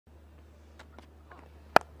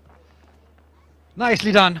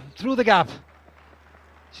Nicely done, through the gap.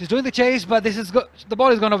 She's doing the chase, but the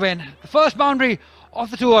ball is going to win. The first boundary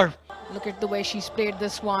of the tour. Look at the way she's played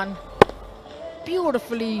this one.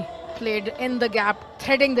 Beautifully played in the gap,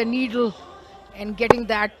 threading the needle and getting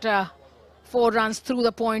that 4 runs through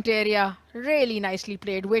the point area. Really nicely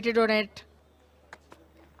played, waited on it.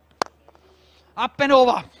 Up and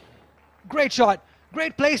over. Great shot.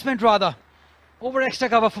 Great placement rather. Over extra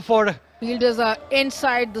cover for 4. Fielders are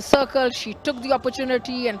inside the circle. She took the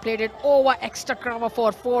opportunity and played it over extra cover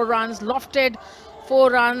for 4 runs. Lofted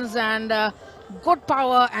 4 runs and good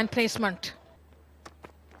power and placement.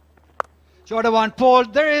 Shorter one, Paul.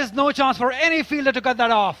 There is no chance for any fielder to cut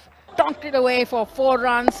that off. Tonked it away for 4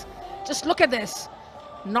 runs. Just look at this.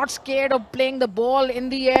 Not scared of playing the ball in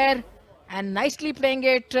the air and nicely playing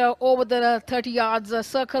it over the 30 yards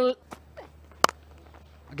circle.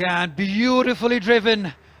 Again, beautifully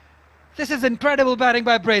driven. This is incredible batting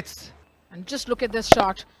by Brits. And just look at this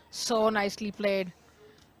shot. So nicely played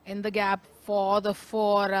in the gap for the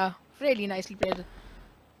 4. Really nicely played.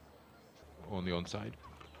 On the onside.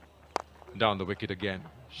 Down the wicket again.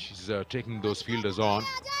 She's taking those fielders on.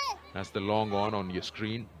 That's the long on your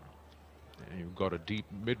screen. And you've got a deep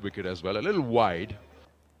mid-wicket as well. A little wide.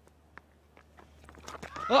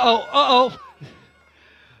 Uh-oh.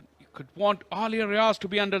 You could want Alia Riaz to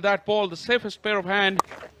be under that ball. The safest pair of hand.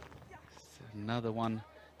 Another one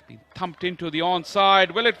being thumped into the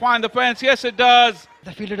onside. Will it find the fence? Yes, it does.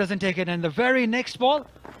 The fielder doesn't take it, and the very next ball,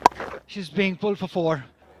 she's being pulled for 4.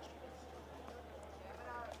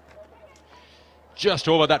 Just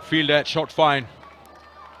over that fielder, shot fine.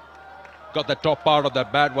 Got the top part of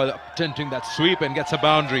that bat while attempting that sweep and gets a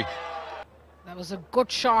boundary. That was a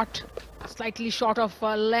good shot. Slightly short of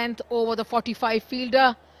length over the 45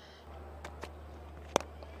 fielder.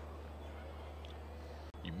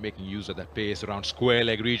 You're making use of that pace around square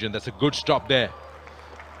leg region. That's a good stop there.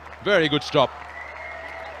 Very good stop.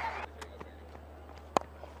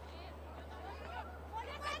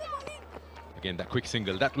 Again, that quick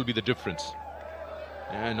single, that will be the difference.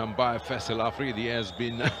 And umpire Faisal Afridi has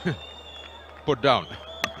been put down.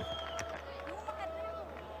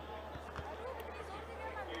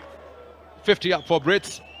 .50 up for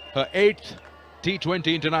Brits, her 8th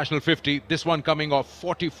T20 International 50. This one coming off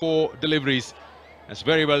 44 deliveries. That's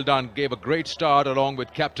very well done. Gave a great start along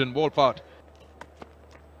with Captain Wolfart.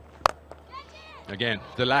 Again,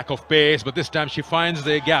 the lack of pace, but this time she finds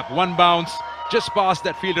the gap. One bounce, just past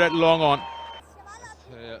that fielder at long on.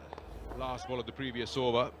 Last ball of the previous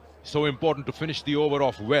over. So important to finish the over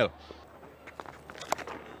off well.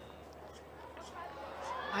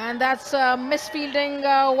 And that's misfielding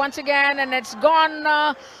once again, and it's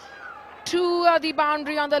gone to the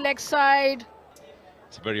boundary on the leg side.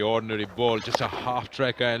 It's a very ordinary ball, just a half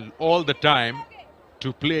tracker, and all the time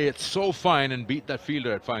to play it so fine and beat that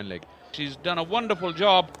fielder at fine leg. She's done a wonderful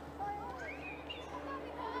job.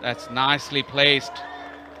 That's nicely placed.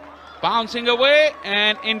 Bouncing away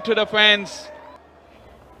and into the fence.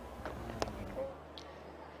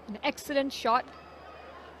 An excellent shot.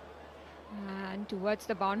 And towards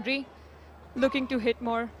the boundary. Looking to hit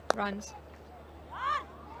more runs.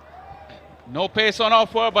 No pace on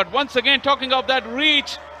offer, but once again talking of that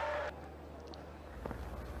reach.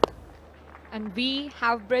 And we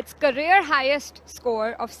have Brits' career highest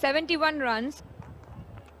score of 71 runs.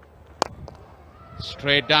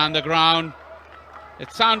 Straight down the ground.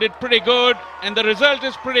 It sounded pretty good, and the result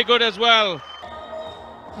is pretty good as well.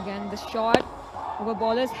 Again, the shot over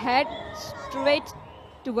bowler's head, straight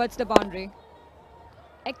towards the boundary.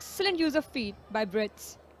 Excellent use of feet by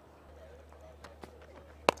Brits.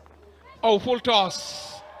 Oh, full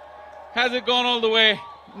toss. Has it gone all the way?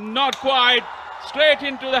 Not quite. Straight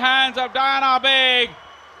into the hands of Diana Baig.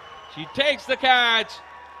 She takes the catch.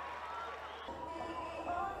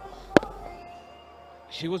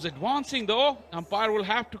 She was advancing though. Umpire will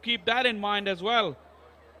have to keep that in mind as well.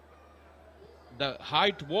 The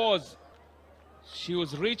height was, she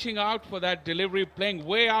was reaching out for that delivery, playing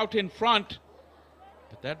way out in front.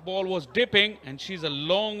 But that ball was dipping, and she's a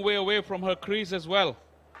long way away from her crease as well.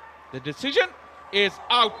 The decision is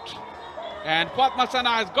out. And Fatma Sana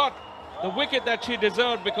has got the wicket that she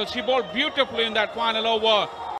deserved because she bowled beautifully in that final over.